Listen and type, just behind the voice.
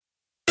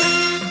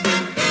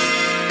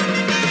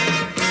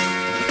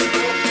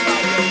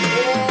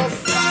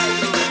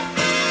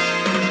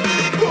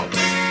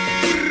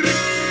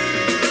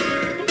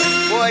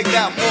Boy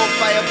got more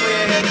fire for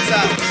your head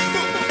top.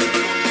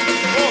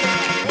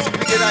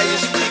 Speak it how you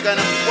speak on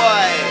them,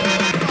 boy.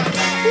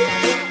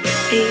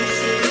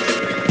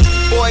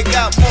 Boy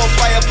got more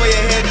fire for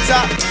your head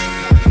top.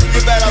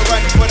 You better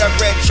run for the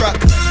bread truck.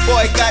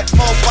 Boy got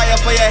more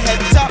fire for your head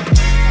top.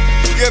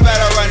 You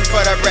better run for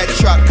the bread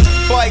truck.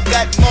 Boy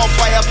got more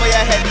fire for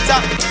your head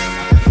top.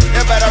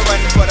 You better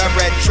run for the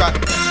bread truck.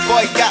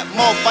 Boy got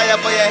more fire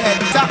for your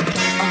head top.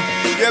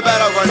 You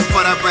better run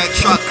for the bread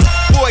truck.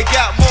 Boy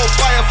got more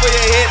fire for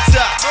your head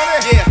top.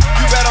 Yeah,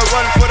 you better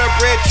run for the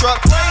bread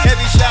truck.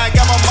 Heavy shine,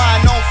 got my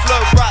mind on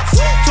flood rocks.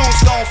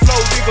 Tombstone flow,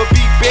 leave a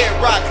beat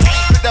bedrock.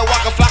 Spit that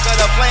waka flock of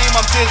the flame,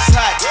 I'm this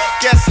hot.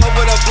 Guess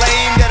over the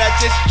blame that I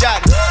just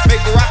jot.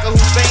 Make Baraka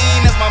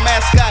Hussein as my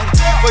mascot.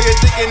 For your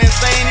thinking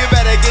insane, you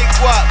better get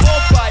guap.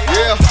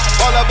 Yeah,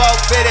 all about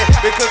fitted.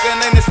 Been cooking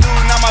in the stew,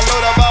 now my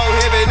load about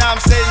heavy. Now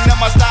I'm sitting on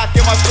my stock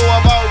in my store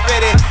about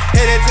ready.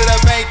 Headed to the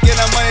bank and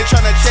the money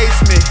tryna chase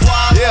me.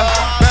 Yeah,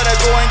 better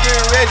go and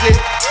get ready.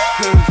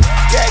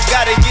 Yeah,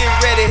 gotta get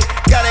ready.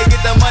 Gotta get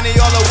the money,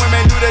 all the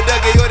women do the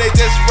Dougie. Or they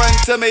just run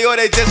to me, or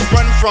they just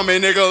run from me,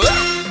 nigga.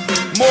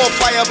 More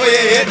fire for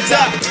your head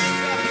top.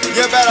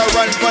 You better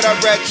run for the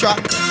bread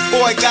truck.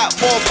 Boy got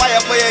more fire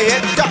for your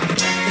head top.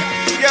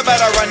 You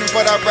better run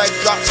for the bread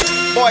truck.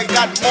 Boy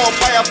got more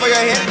fire for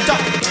your head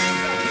top.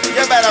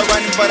 You better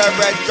run for the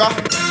bread truck.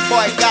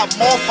 Boy got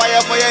more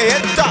fire for your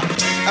head top.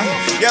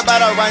 You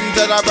better run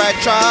to the bread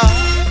truck.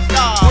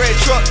 Bread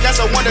truck, that's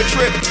a wonder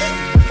trip.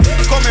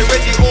 Call me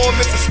Reggie or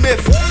Mr.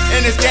 Smith.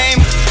 In this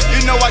game, you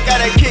know I got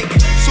a kick.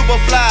 Super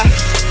fly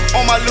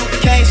on my Luke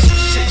Kane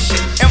shit.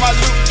 And my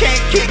Luke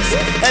Kane kicks.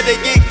 Had to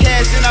get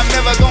cash and I'm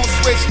never gon'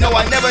 switch. No,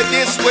 I never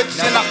did switch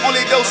and I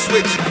only do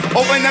switch.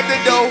 Open up the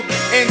door,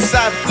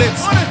 inside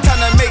flips.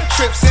 Time to make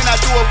trips and I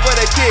do it for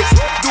the kids.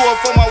 Do it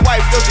for my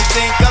wife, though she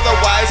think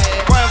otherwise.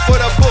 Run for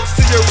the books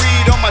till you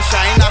read on my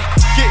shine. I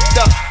get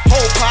the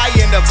whole pie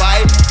in the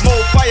vibe.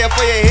 More fire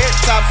for your head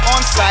tops on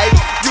site.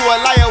 You a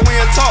liar when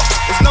you talk,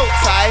 it's no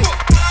time.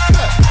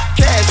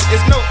 Cash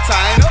is no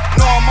time.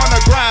 No, I'm on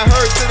the grind,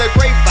 heard to the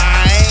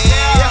grapevine.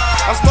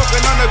 Yeah, I'm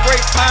smoking on the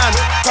grapevine.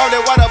 Probably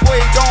why the boy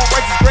don't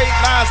write these great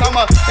lines. I'm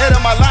ahead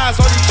of my lines,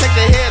 so you check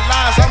the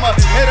headlines. I'm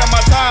ahead of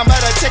my time,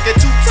 better check it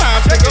 2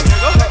 times, nigga.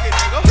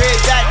 Red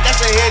dot, that's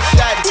a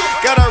headshot.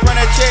 Gotta run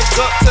a check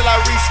up till I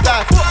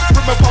restock.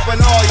 Rippin'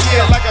 pumping all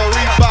year like a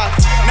Reebok.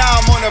 Now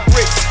I'm on the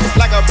bricks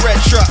like a bread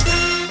truck.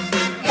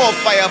 More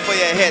fire for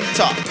your head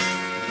top.